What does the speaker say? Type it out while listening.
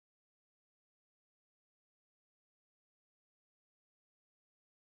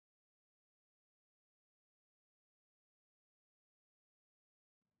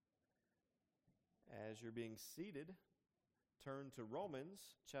As you're being seated, turn to Romans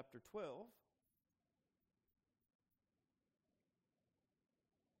chapter 12.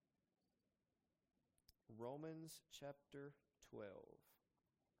 Romans chapter 12.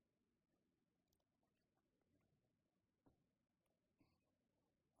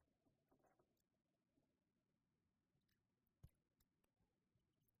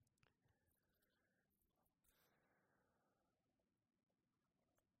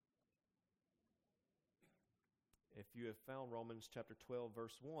 If you have found Romans chapter 12,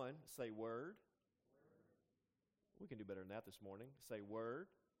 verse 1, say word. We can do better than that this morning. Say word.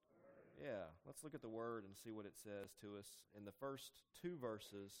 Yeah, let's look at the word and see what it says to us in the first two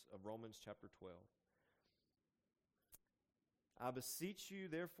verses of Romans chapter 12. I beseech you,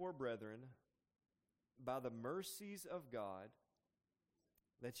 therefore, brethren, by the mercies of God,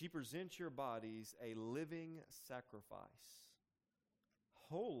 that ye present your bodies a living sacrifice,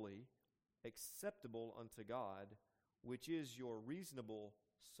 holy, acceptable unto God, which is your reasonable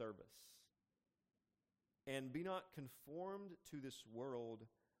service. And be not conformed to this world,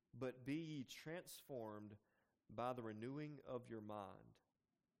 but be ye transformed by the renewing of your mind,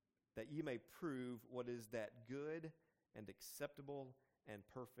 that ye may prove what is that good and acceptable and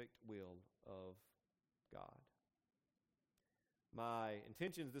perfect will of God. My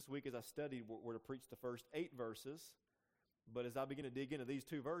intentions this week as I studied were to preach the first 8 verses, but as I began to dig into these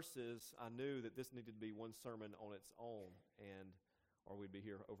 2 verses, I knew that this needed to be one sermon on its own, or we'd be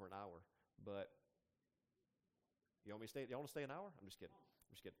here over an hour. But you want me to stay? You want to stay an hour? I'm just kidding.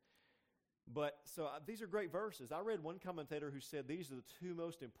 But so these are great verses. I read one commentator who said these are the 2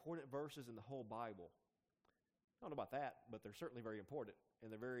 most important verses in the whole Bible. I don't know about that, but they're certainly very important,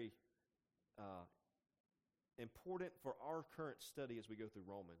 and they're very important for our current study as we go through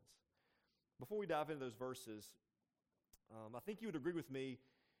Romans. Before we dive into those verses, I think you would agree with me,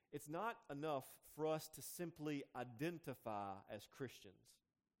 it's not enough for us to simply identify as Christians,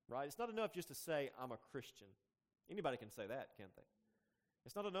 right? It's not enough just to say, I'm a Christian. Anybody can say that, can't they?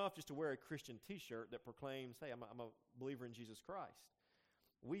 It's not enough just to wear a Christian t-shirt that proclaims, hey, I'm a believer in Jesus Christ.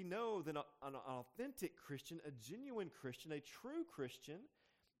 We know that an authentic Christian, a genuine Christian, a true Christian,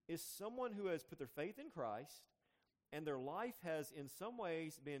 is someone who has put their faith in Christ and their life has in some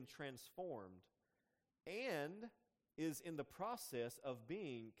ways been transformed and is in the process of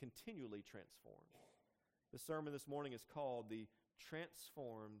being continually transformed. The sermon this morning is called The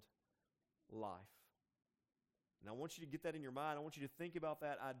Transformed Life. And I want you to get that in your mind. I want you to think about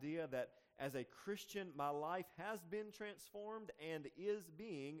that idea that as a Christian, my life has been transformed and is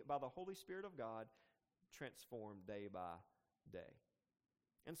being, by the Holy Spirit of God, transformed day by day.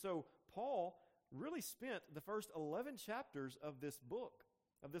 And so Paul really spent the first 11 chapters of this book,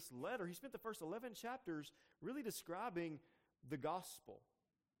 of this letter, he spent the first 11 chapters really describing the gospel,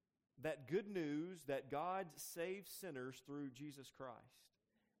 that good news that God saves sinners through Jesus Christ.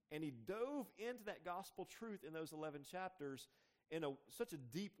 And he dove into that gospel truth in those 11 chapters in such a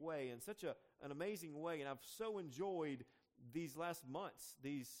deep way, in such an amazing way. And I've so enjoyed these last months,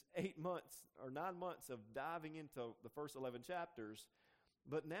 these 8 months or 9 months of diving into the first 11 chapters.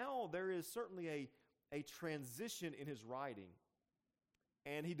 But now there is certainly a transition in his writing.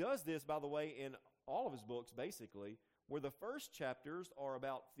 And he does this, by the way, in all of his books, basically, where the first chapters are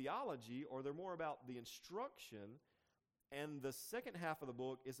about theology, or they're more about the instruction, and the second half of the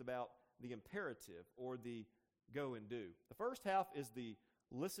book is about the imperative, or the go and do. The first half is the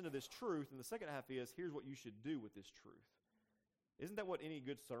listen to this truth, and the second half is here's what you should do with this truth. Isn't that what any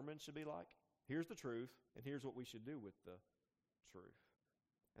good sermon should be like? Here's the truth, and here's what we should do with the truth.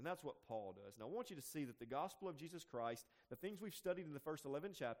 And that's what Paul does. And I want you to see that the gospel of Jesus Christ, the things we've studied in the first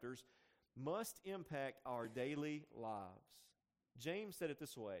 11 chapters, must impact our daily lives. James said it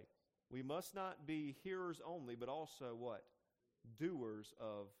this way: we must not be hearers only, but also what? Doers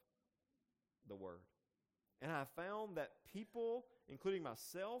of the word. And I found that people, including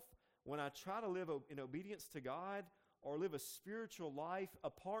myself, when I try to live in obedience to God or live a spiritual life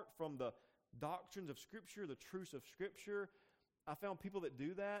apart from the doctrines of Scripture, the truths of Scripture, I found people that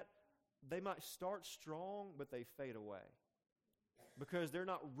do that, they might start strong, but they fade away because they're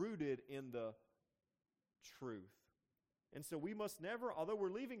not rooted in the truth. And so we must never, although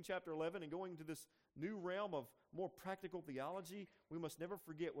we're leaving chapter 11 and going to this new realm of more practical theology, we must never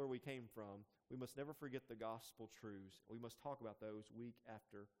forget where we came from. We must never forget the gospel truths. We must talk about those week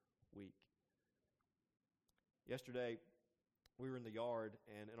after week. Yesterday, we were in the yard,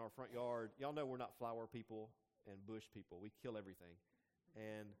 and in our front yard, y'all know we're not flower people and bush people. We kill everything.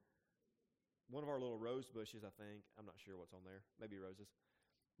 And one of our little rose bushes, I think, I'm not sure what's on there, maybe roses,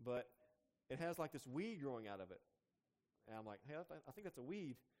 but it has like this weed growing out of it. And I'm like, hey, I think that's a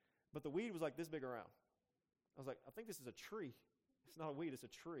weed. But the weed was like this big around. I was like, I think this is a tree. It's not a weed, it's a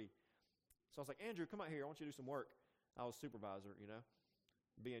tree. So I was like, Andrew, come out here. I want you to do some work. I was supervisor,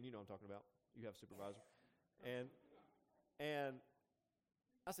 Ben, you know what I'm talking about. You have supervisor. And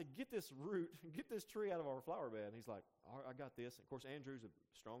I said, get this tree out of our flower bed. And he's like, all right, I got this. And of course, Andrew's a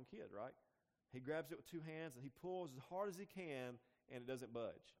strong kid, right? He grabs it with two hands and he pulls as hard as he can, and it doesn't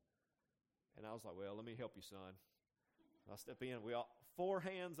budge. And I was like, well, let me help you, son. I step in. We all 4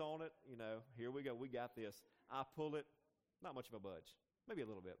 hands on it. Here we go. We got this. I pull it. Not much of a budge. Maybe a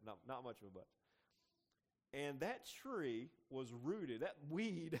little bit. Not much of a budge. And that tree was rooted. That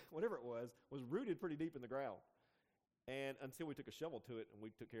weed, whatever it was rooted pretty deep in the ground. And until we took a shovel to it and we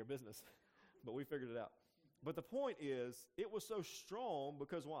took care of business. But we figured it out. But the point is, it was so strong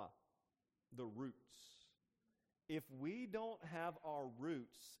because why? The roots. If we don't have our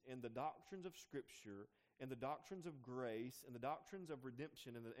roots in the doctrines of Scripture and the doctrines of grace and the doctrines of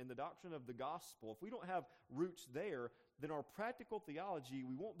redemption and the doctrine of the gospel, if we don't have roots there, then our practical theology,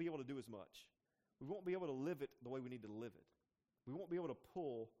 we won't be able to do as much. We won't be able to live it the way we need to live it. We won't be able to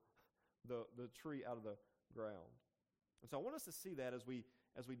pull the tree out of the ground. And so I want us to see that as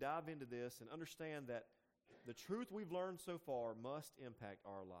we dive into this and understand that the truth we've learned so far must impact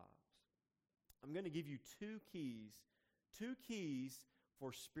our lives. I'm going to give you two keys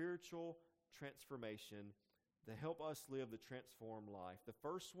for spiritual transformation to help us live the transformed life. The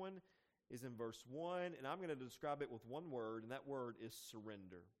first one is in verse 1, and I'm going to describe it with one word, and that word is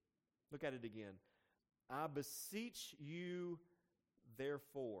surrender. Look at it again. I beseech you,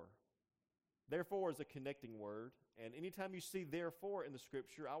 therefore. Therefore is a connecting word, and anytime you see therefore in the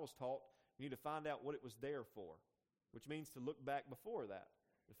Scripture, I was taught you need to find out what it was there for, which means to look back before that,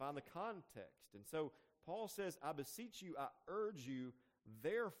 to find the context. And so Paul says, I beseech you, I urge you,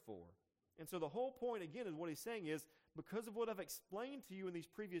 therefore. And so the whole point, again, is what he's saying is, because of what I've explained to you in these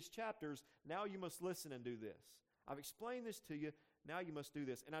previous chapters, now you must listen and do this. I've explained this to you, now you must do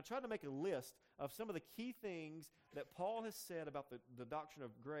this. And I tried to make a list of some of the key things that Paul has said about the doctrine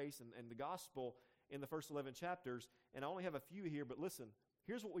of grace and the gospel in the first 11 chapters. And I only have a few here, but listen,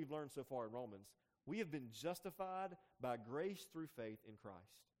 here's what we've learned so far in Romans. We have been justified by grace through faith in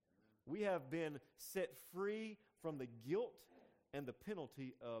Christ. We have been set free from the guilt and the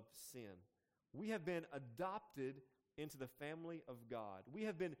penalty of sin. We have been adopted into the family of God. We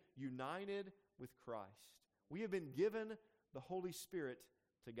have been united with Christ. We have been given the Holy Spirit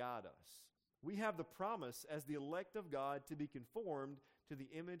to guide us. We have the promise as the elect of God to be conformed to the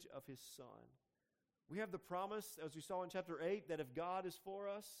image of His Son. We have the promise, as we saw in chapter 8, that if God is for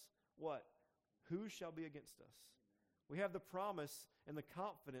us, what? Who shall be against us? We have the promise and the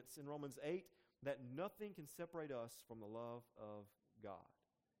confidence in Romans 8 that nothing can separate us from the love of God.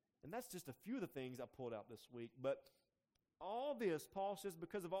 And that's just a few of the things I pulled out this week. But all this, Paul says,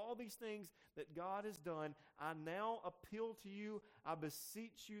 because of all these things that God has done, I now appeal to you. I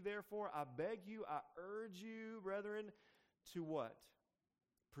beseech you, therefore. I beg you, I urge you, brethren, to what?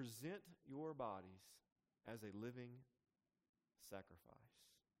 Present your bodies as a living sacrifice.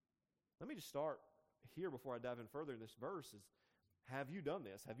 Let me just start here before I dive in further in this verse. Have you done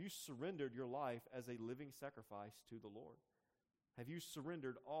this? Have you surrendered your life as a living sacrifice to the Lord? Have you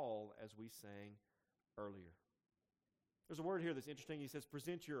surrendered all, as we sang earlier? There's a word here that's interesting. He says,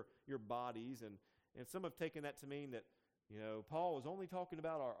 present your bodies. And some have taken that to mean that, Paul was only talking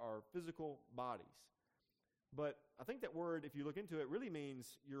about our physical bodies. But I think that word, if you look into it, really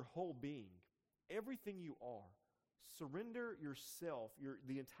means your whole being. Everything you are. Surrender yourself,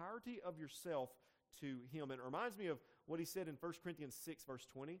 the entirety of yourself to Him. And it reminds me of what he said in 1 Corinthians 6, verse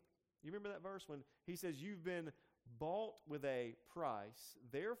 20. You remember that verse when he says, you've been bought with a price,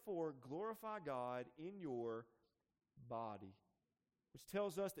 therefore glorify God in your body, which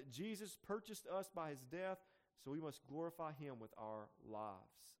tells us that Jesus purchased us by His death, so we must glorify Him with our lives.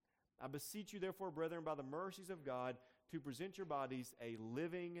 I beseech you, therefore, brethren, by the mercies of God, to present your bodies a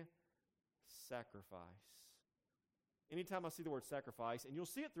living sacrifice. Anytime I see the word sacrifice, and you'll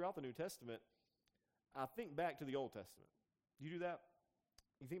see it throughout the New Testament, I think back to the Old Testament. You do that?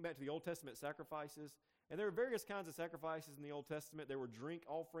 You think back to the Old Testament sacrifices, and there were various kinds of sacrifices in the Old Testament. There were drink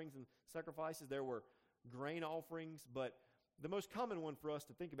offerings and sacrifices. There were grain offerings, but the most common one for us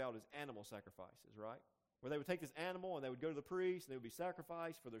to think about is animal sacrifices, right? Where they would take this animal and they would go to the priest and they would be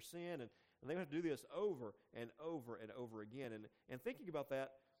sacrificed for their sin, and they would have to do this over and over and over again. And thinking about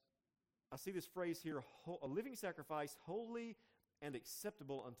that, I see this phrase here, a living sacrifice, holy and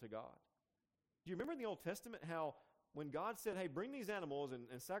acceptable unto God. Do you remember in the Old Testament how when God said, hey, bring these animals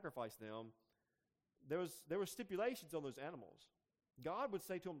and sacrifice them, there were stipulations on those animals. God would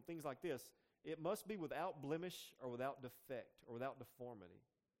say to them things like this, it must be without blemish or without defect or without deformity.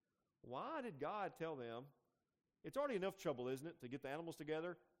 Why did God tell them It's already enough trouble, isn't it, to get the animals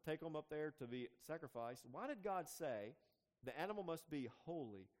together, take them up there to be sacrificed. Why did God say the animal must be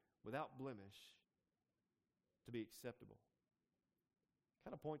holy, without blemish, to be acceptable?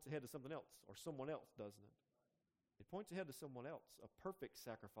 Kind of points ahead to something else, or someone else, doesn't it? It points ahead to someone else, a perfect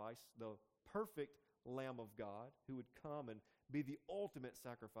sacrifice, the perfect Lamb of God who would come and be the ultimate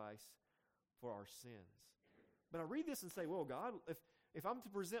sacrifice for our sins. But I read this and say, well, God, if I'm to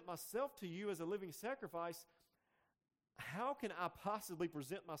present myself to you as a living sacrifice, how can I possibly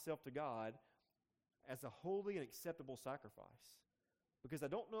present myself to God as a holy and acceptable sacrifice? Because I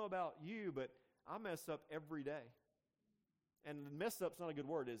don't know about you, but I mess up every day. And mess up's not a good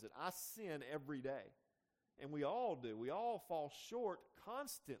word, is it? I sin every day. And we all do. We all fall short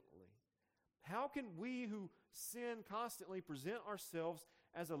constantly. How can we who sin constantly present ourselves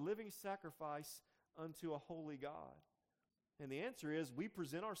as a living sacrifice unto a holy God? And the answer is we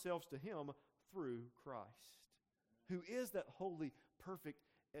present ourselves to Him through Christ, who is that holy, perfect,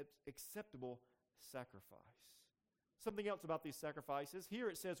 acceptable sacrifice. Something else about these sacrifices. Here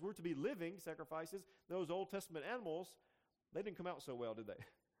it says we're to be living sacrifices. Those Old Testament animals, they didn't come out so well, did they?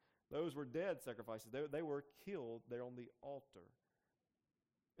 Those were dead sacrifices. They were killed there on the altar.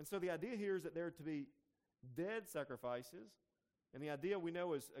 And so the idea here is that they're to be dead sacrifices. And the idea we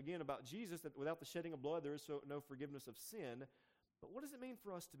know is, again, about Jesus, that without the shedding of blood, there is no forgiveness of sin. But what does it mean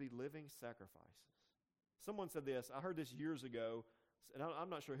for us to be living sacrifices? Someone said this. I heard this years ago, and I'm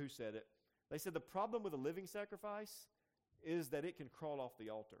not sure who said it. They said the problem with a living sacrifice is that it can crawl off the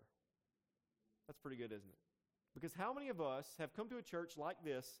altar. That's pretty good, isn't it? Because how many of us have come to a church like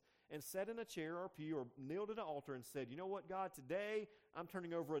this and sat in a chair or pew or kneeled at an altar and said, you know what, God, today I'm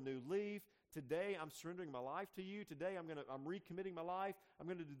turning over a new leaf. Today I'm surrendering my life to you. Today I'm recommitting my life. I'm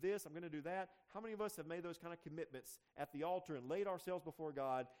going to do this. I'm going to do that. How many of us have made those kind of commitments at the altar and laid ourselves before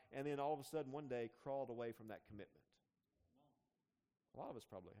God and then all of a sudden one day crawled away from that commitment? A lot of us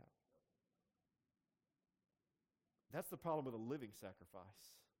probably have. That's the problem with a living sacrifice.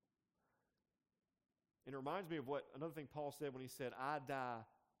 And it reminds me of another thing Paul said when he said, I die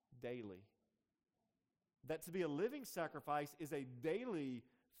daily. That to be a living sacrifice is a daily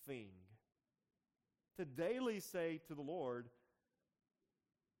thing. To daily say to the Lord,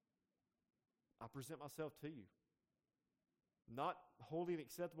 I present myself to you. Not holy and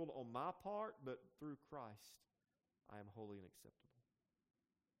acceptable on my part, but through Christ, I am holy and acceptable.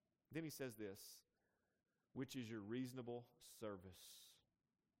 Then he says this, which is your reasonable service.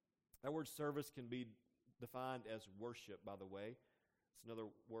 That word service can be defined as worship, by the way. It's another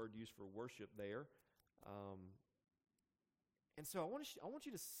word used for worship there. And so I want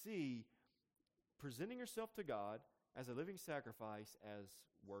you to see presenting yourself to God as a living sacrifice as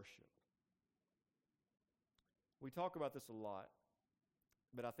worship. We talk about this a lot,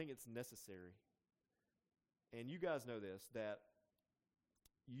 but I think it's necessary. And you guys know this, that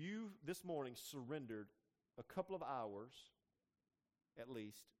you this morning surrendered a couple of hours, at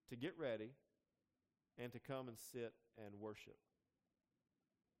least, to get ready and to come and sit and worship.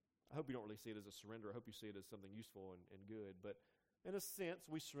 I hope you don't really see it as a surrender. I hope you see it as something useful and good. But in a sense,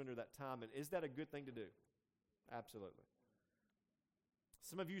 we surrender that time. And is that a good thing to do? Absolutely.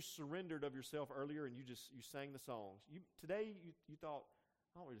 Some of you surrendered of yourself earlier and you sang the songs. Today you thought,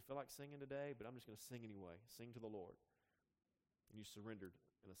 I don't really feel like singing today, but I'm just going to sing anyway. Sing to the Lord. And you surrendered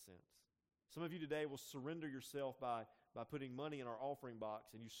in a sense. Some of you today will surrender yourself by putting money in our offering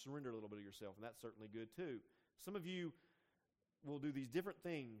box, and you surrender a little bit of yourself, and that's certainly good too. Some of you will do these different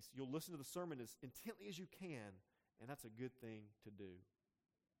things. You'll listen to the sermon as intently as you can, and that's a good thing to do.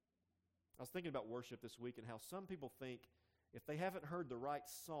 I was thinking about worship this week and how some people think if they haven't heard the right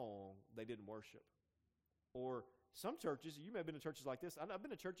song, they didn't worship. Or some churches, you may have been in churches like this. I've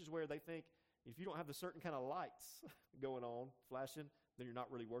been in churches where they think if you don't have the certain kind of lights going on, flashing, then you're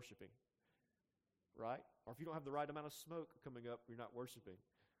not really worshiping. Right? Or if you don't have the right amount of smoke coming up, you're not worshiping.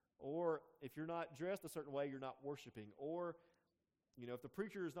 Or if you're not dressed a certain way, you're not worshiping. Or, if the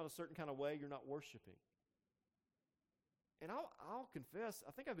preacher is not a certain kind of way, you're not worshiping. And I'll confess,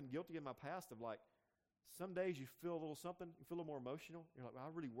 I think I've been guilty in my past of some days you feel a little something, you feel a little more emotional. You're like, well,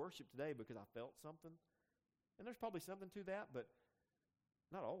 I really worshiped today because I felt something. And there's probably something to that, but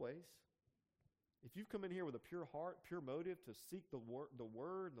not always. If you've come in here with a pure heart, pure motive to seek the Word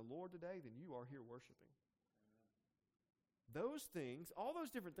and the Lord today, then you are here worshiping. Amen. Those things, all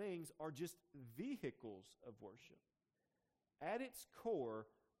those different things are just vehicles of worship. At its core,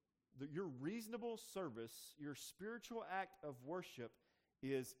 your reasonable service, your spiritual act of worship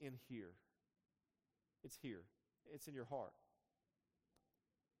is in here. It's here. It's in your heart.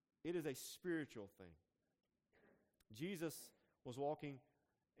 It is a spiritual thing. Jesus was walking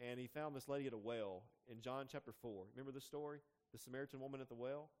and he found this lady at a well in John chapter 4. Remember this story? The Samaritan woman at the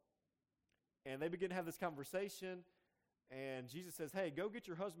well? And they begin to have this conversation, and Jesus says, hey, go get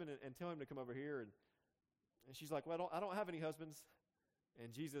your husband and tell him to come over here. And she's like, well, I don't have any husbands.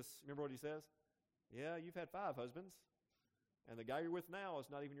 And Jesus, remember what he says? Yeah, you've had 5 husbands, and the guy you're with now is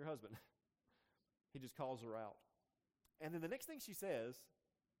not even your husband. He just calls her out. And then the next thing she says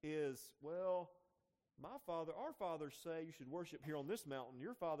is, well, our fathers say you should worship here on this mountain.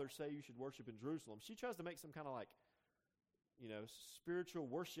 Your fathers say you should worship in Jerusalem. She tries to make some kind of spiritual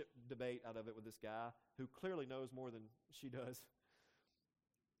worship debate out of it with this guy who clearly knows more than she does.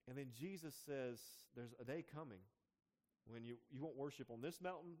 And then Jesus says, there's a day coming when you won't worship on this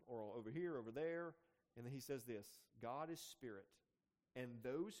mountain or over here, over there. And then he says this, God is spirit, and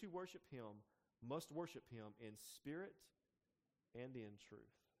those who worship him must worship him in spirit and in truth.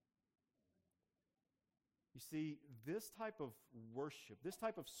 You see, this type of worship, this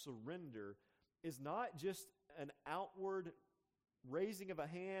type of surrender is not just an outward raising of a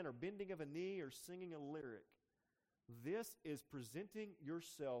hand or bending of a knee or singing a lyric. This is presenting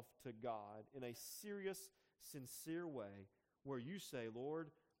yourself to God in a serious, sincere way where you say,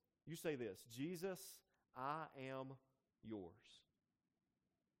 Lord, you say this, Jesus, I am yours.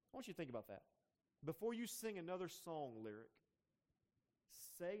 I want you to think about that. Before you sing another song lyric,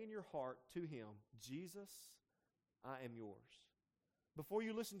 say in your heart to him, Jesus, I am yours. Before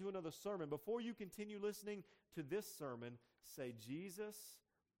you listen to another sermon, before you continue listening to this sermon, say, Jesus,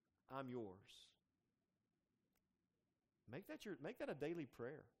 I'm yours. Make that a daily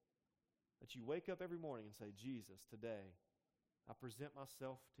prayer. That you wake up every morning and say, Jesus, today I present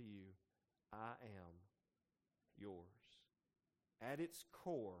myself to you. I am yours. At its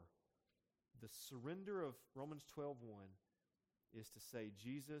core, the surrender of Romans 12:1 is to say,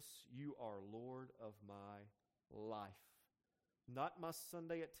 Jesus, you are Lord of my life. Not my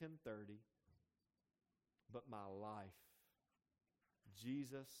Sunday at 10:30, but my life.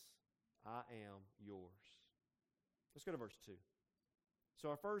 Jesus, I am yours. Let's go to verse 2. So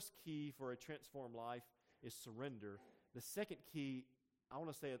our first key for a transformed life is surrender. The second key, I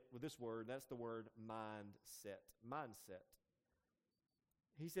want to say it with this word, that's the word mindset. Mindset.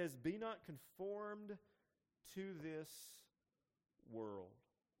 He says, be not conformed to this world.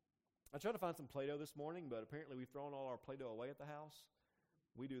 I tried to find some Play-Doh this morning, but apparently we've thrown all our Play-Doh away at the house.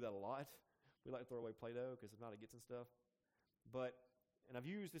 We do that a lot. We like to throw away Play-Doh because if not, it gets in stuff. And I've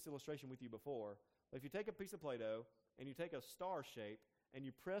used this illustration with you before, but if you take a piece of Play-Doh and you take a star shape and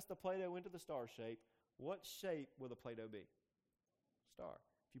you press the Play-Doh into the star shape, what shape will the Play-Doh be? Star.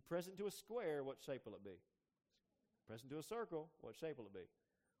 If you press it into a square, what shape will it be? Press it into a circle, what shape will it be?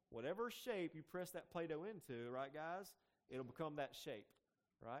 Whatever shape you press that Play-Doh into, right, guys, it'll become that shape,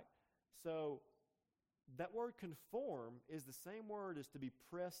 right? So that word conform is the same word as to be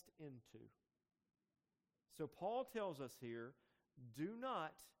pressed into. So Paul tells us here, do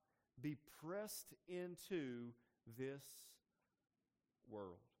not be pressed into this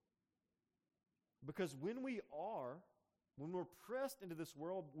world. Because when we're pressed into this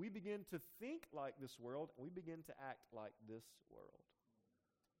world, we begin to think like this world, and we begin to act like this world.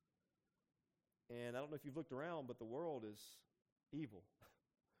 And I don't know if you've looked around, but the world is evil.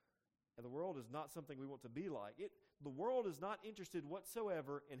 And the world is not something we want to be like. The world is not interested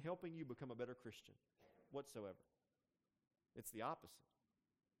whatsoever in helping you become a better Christian, whatsoever. It's the opposite.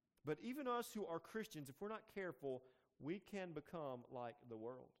 But even us who are Christians, if we're not careful, we can become like the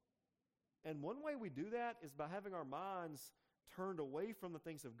world. And one way we do that is by having our minds turned away from the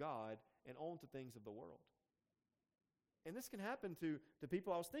things of God and onto things of the world. And this can happen to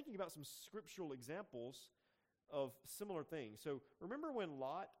people. I was thinking about some scriptural examples of similar things. So remember when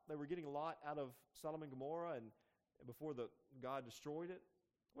they were getting Lot out of Sodom and Gomorrah and before God destroyed it?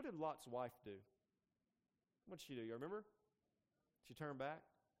 What did Lot's wife do? What did she do? You remember? She turned back.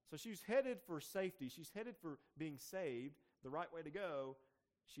 So she's headed for safety. She's headed for being saved, the right way to go.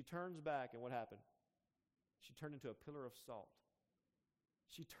 She turns back, and what happened? She turned into a pillar of salt.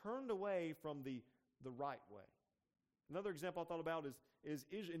 She turned away from the right way. Another example I thought about is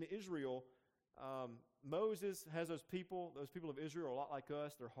in Israel, Moses has those people of Israel are a lot like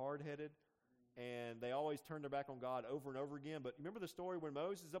us. They're hard-headed, and they always turn their back on God over and over again. But remember the story when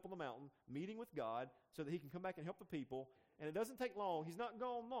Moses is up on the mountain meeting with God so that he can come back and help the people, and it doesn't take long. He's not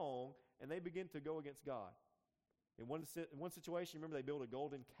gone long, and they begin to go against God. In one situation, remember they built a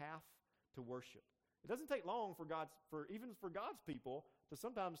golden calf to worship. It doesn't take long for God's people to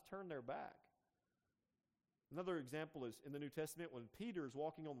sometimes turn their back. Another example is in the New Testament when Peter is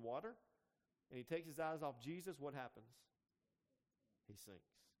walking on water and he takes his eyes off Jesus, what happens? He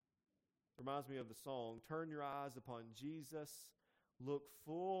sinks. Reminds me of the song, turn your eyes upon Jesus look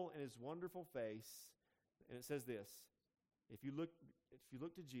full in his wonderful face, and it says this, if you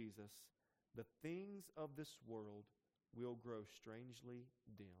look to Jesus, the things of this world will grow strangely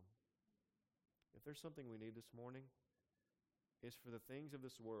dim. If there's something we need this morning, it's for the things of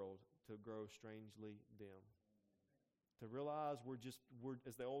this world to grow strangely dim. To realize we're,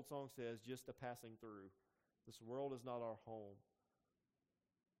 as the old song says, just a passing through. This world is not our home.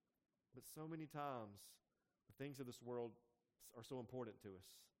 But so many times, the things of this world are so important to us.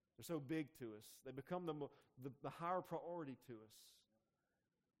 They're so big to us. They become the higher priority to us.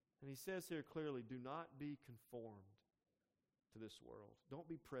 And he says here clearly, do not be conformed to this world. Don't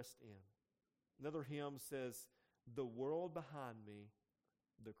be pressed in. Another hymn says, the world behind me,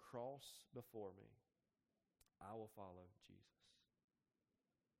 the cross before me, I will follow Jesus.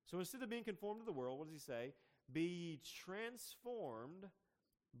 So instead of being conformed to the world, what does he say? Be ye transformed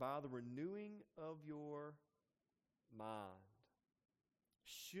by the renewing of your mind.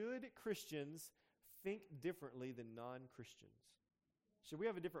 Should Christians think differently than non-Christians? Should we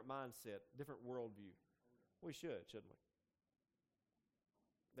have a different mindset, different worldview? We should, shouldn't we?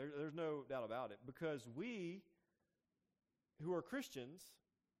 There's no doubt about it, because we who are Christians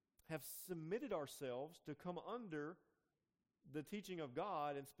have submitted ourselves to come under the teaching of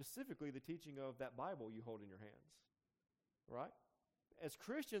God, and specifically the teaching of that Bible you hold in your hands. Right? As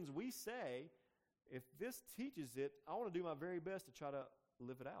Christians, we say, if this teaches it, I want to do my very best to try to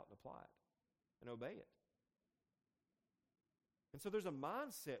live it out and apply it and obey it. And so there's a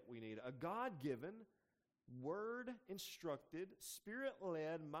mindset we need, a God-given, word-instructed,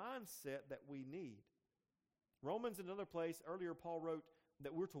 spirit-led mindset that we need. Romans, in another place, earlier Paul wrote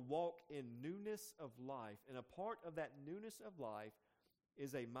that we're to walk in newness of life. And a part of that newness of life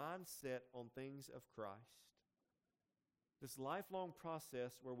is a mindset on things of Christ. This lifelong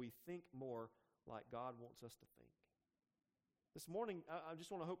process where we think more like God wants us to think. This morning, I just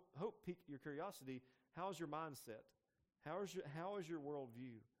want to hope pique your curiosity. How's your mindset? How is your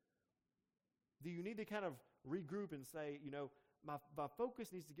worldview? Do you need to kind of regroup and say, my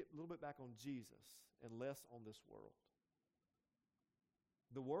focus needs to get a little bit back on Jesus and less on this world?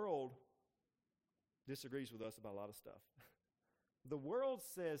 The world disagrees with us about a lot of stuff. The world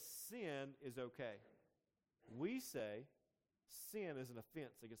says sin is okay. We say sin is an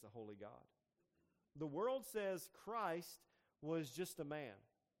offense against a holy God. The world says Christ was just a man,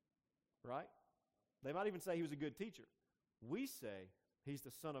 right? They might even say he was a good teacher. We say he's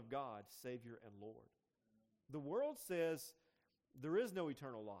the Son of God, Savior and Lord. The world says there is no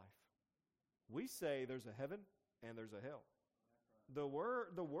eternal life. We say there's a heaven and there's a hell. The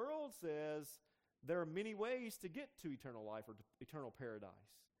world says there are many ways to get to eternal life or to eternal paradise.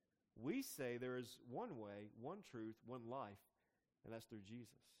 We say there is one way, one truth, one life, and that's through Jesus.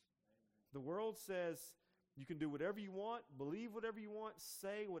 Amen. The world says you can do whatever you want, believe whatever you want,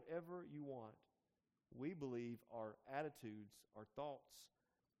 say whatever you want. We believe our attitudes, our thoughts,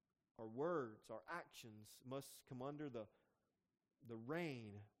 our words, our actions must come under the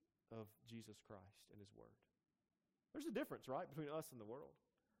reign of Jesus Christ and His Word. There's a difference, right, between us and the world.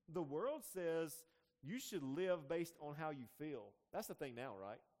 The world says you should live based on how you feel. That's the thing now,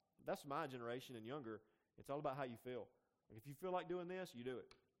 right? That's my generation and younger. It's all about how you feel. Like if you feel like doing this, you do it.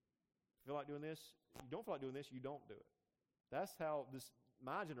 If you feel like doing this, you don't feel like doing this, you don't do it. That's how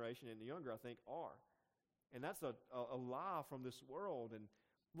my generation and the younger, I think, are. And that's a lie from this world. And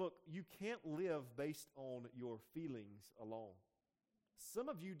look, you can't live based on your feelings alone. Some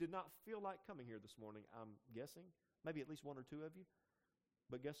of you did not feel like coming here this morning, I'm guessing. Maybe at least one or two of you.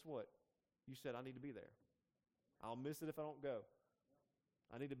 But guess what? You said, I need to be there. I'll miss it if I don't go.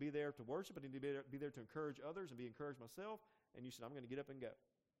 I need to be there to worship. I need to be there to encourage others and be encouraged myself. And you said, I'm going to get up and go.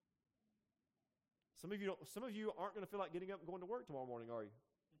 Some of you aren't going to feel like getting up and going to work tomorrow morning, are you?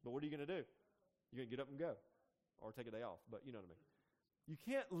 But what are you going to do? You're going to get up and go. Or take a day off. But you know what I mean. You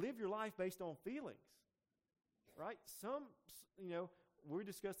can't live your life based on feelings. Right? We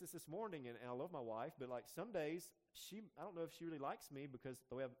discussed this morning, and I love my wife, but like some days, I don't know if she really likes me because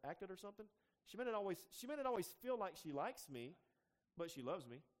the way I've acted or something. She may not always feel like she likes me, but she loves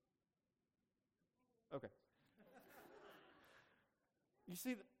me. Okay. You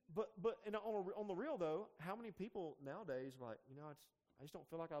see, but on the real though, how many people nowadays are like, I just don't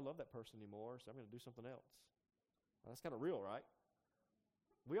feel like I love that person anymore, so I'm going to do something else. Well, that's kind of real, right?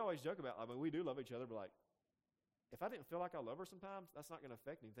 We always joke about, we do love each other, but like, if I didn't feel like I love her sometimes, that's not going to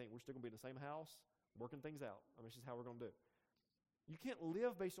affect anything. We're still going to be in the same house, working things out. It's just how we're going to do. You can't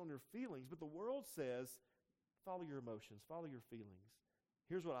live based on your feelings, but the world says, follow your emotions, follow your feelings.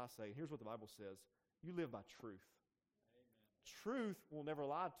 Here's what I say, here's what the Bible says. You live by truth. Amen. Truth will never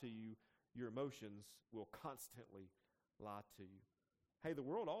lie to you. Your emotions will constantly lie to you. Hey, the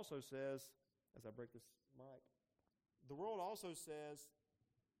world also says, as I break this mic, the world also says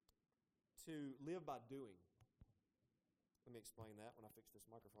to live by doing. Let me explain that when I fix this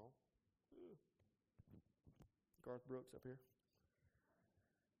microphone. Ooh. Garth Brooks up here.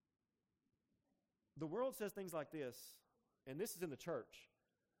 The world says things like this, and this is in the church.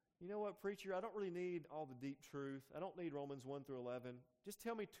 You know what, preacher? I don't really need all the deep truth. I don't need Romans 1 through 11. Just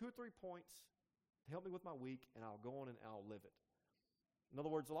tell me 2 or 3 points to help me with my week, and I'll go on and I'll live it. In other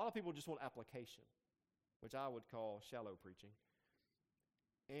words, a lot of people just want application, which I would call shallow preaching.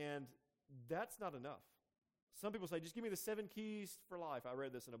 And that's not enough. Some people say, just give me the 7 keys for life. I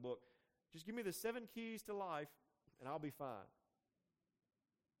read this in a book. Just give me the 7 keys to life, and I'll be fine.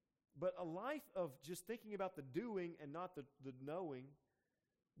 But a life of just thinking about the doing and not the knowing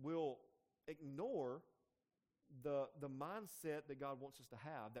will ignore the mindset that God wants us to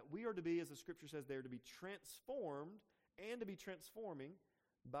have, that we are to be, as the Scripture says there, to be transformed and to be transforming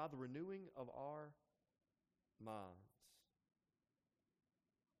by the renewing of our minds.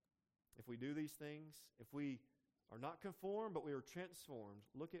 If we do these things, if we are not conformed, but we are transformed,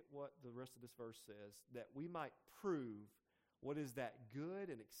 look at what the rest of this verse says, that we might prove what is that good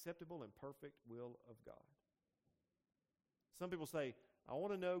and acceptable and perfect will of God. Some people say, I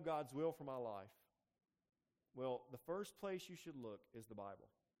want to know God's will for my life. Well, the first place you should look is the Bible.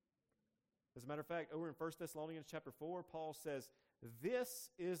 As a matter of fact, over in 1 Thessalonians chapter 4, Paul says, this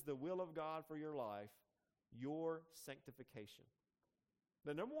is the will of God for your life, your sanctification.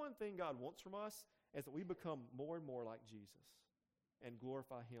 The number one thing God wants from us is that we become more and more like Jesus and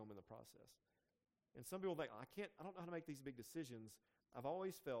glorify Him in the process. And some people think, I don't know how to make these big decisions. I've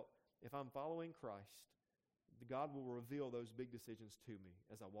always felt if I'm following Christ, God will reveal those big decisions to me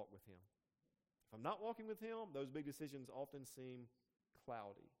as I walk with Him. If I'm not walking with Him, those big decisions often seem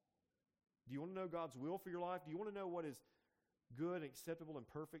cloudy. Do you want to know God's will for your life? Do you want to know what is good and acceptable and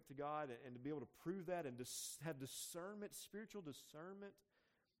perfect to God, and to be able to prove that and have discernment, spiritual discernment?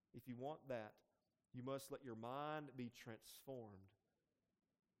 If you want that, you must let your mind be transformed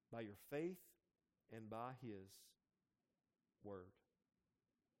by your faith and by His Word.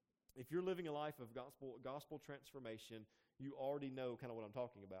 If you're living a life of gospel transformation, you already know kind of what I'm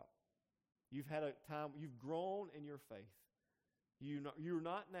talking about. You've had a time, you've grown in your faith. You're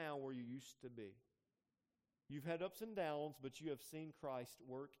not now where you used to be. You've had ups and downs, but you have seen Christ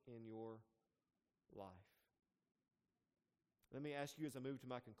work in your life. Let me ask you as I move to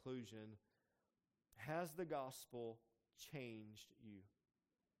my conclusion, has the gospel changed you?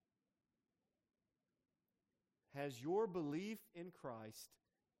 Has your belief in Christ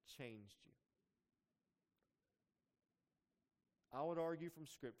changed you? I would argue from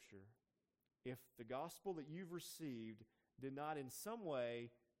Scripture, if the gospel that you've received did not in some way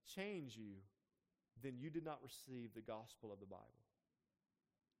change you, then you did not receive the gospel of the Bible.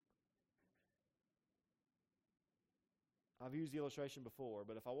 I've used the illustration before,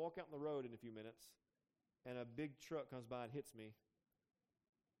 but if I walk out on the road in a few minutes and a big truck comes by and hits me,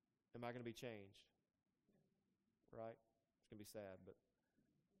 am I going to be changed? Right? It's going to be sad, but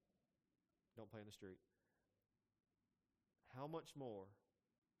don't play in the street. How much more,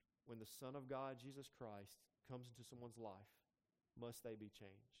 when the Son of God, Jesus Christ, comes into someone's life, must they be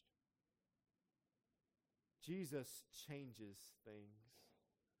changed? Jesus changes things.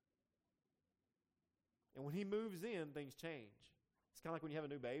 And when He moves in, things change. It's kind of like when you have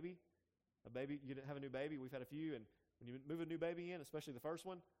a new baby. You didn't have a new baby, we've had a few, and when you move a new baby in, especially the first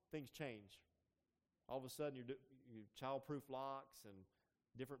one, things change. All of a sudden, you child-proof locks and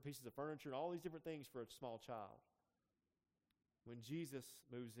different pieces of furniture and all these different things for a small child. When Jesus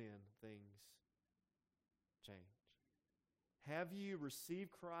moves in, things change. Have you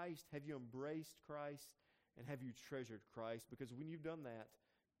received Christ? Have you embraced Christ? And have you treasured Christ? Because when you've done that,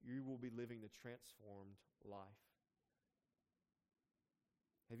 you will be living the transformed life.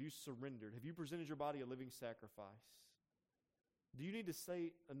 Have you surrendered? Have you presented your body a living sacrifice? Do you need to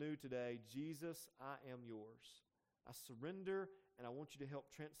say anew today, Jesus, I am yours. I surrender, and I want you to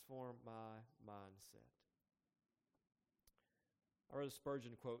help transform my mindset. I read a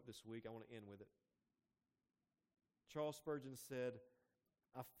Spurgeon quote this week. I want to end with it. Charles Spurgeon said,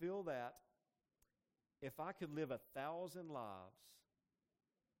 I feel that if I could live 1,000 lives,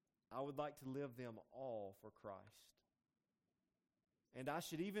 I would like to live them all for Christ. And I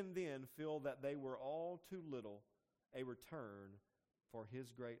should even then feel that they were all too little a return for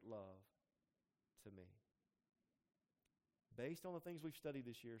His great love to me. Based on the things we've studied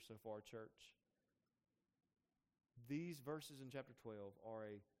this year so far, church, these verses in chapter 12 are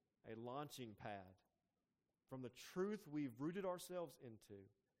a launching pad from the truth we've rooted ourselves into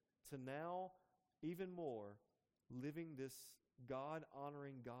to now even more living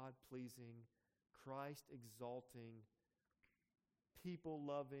God-honoring, God-pleasing, Christ-exalting,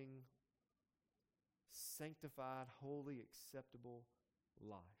 people-loving, sanctified, holy, acceptable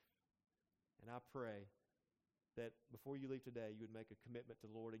life. And I pray that before you leave today, you would make a commitment to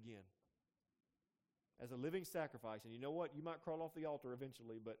the Lord again as a living sacrifice. And you know what? You might crawl off the altar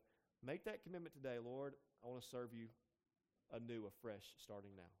eventually, but make that commitment today. Lord, I want to serve you anew, afresh,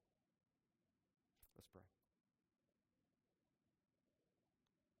 starting now. Let's pray.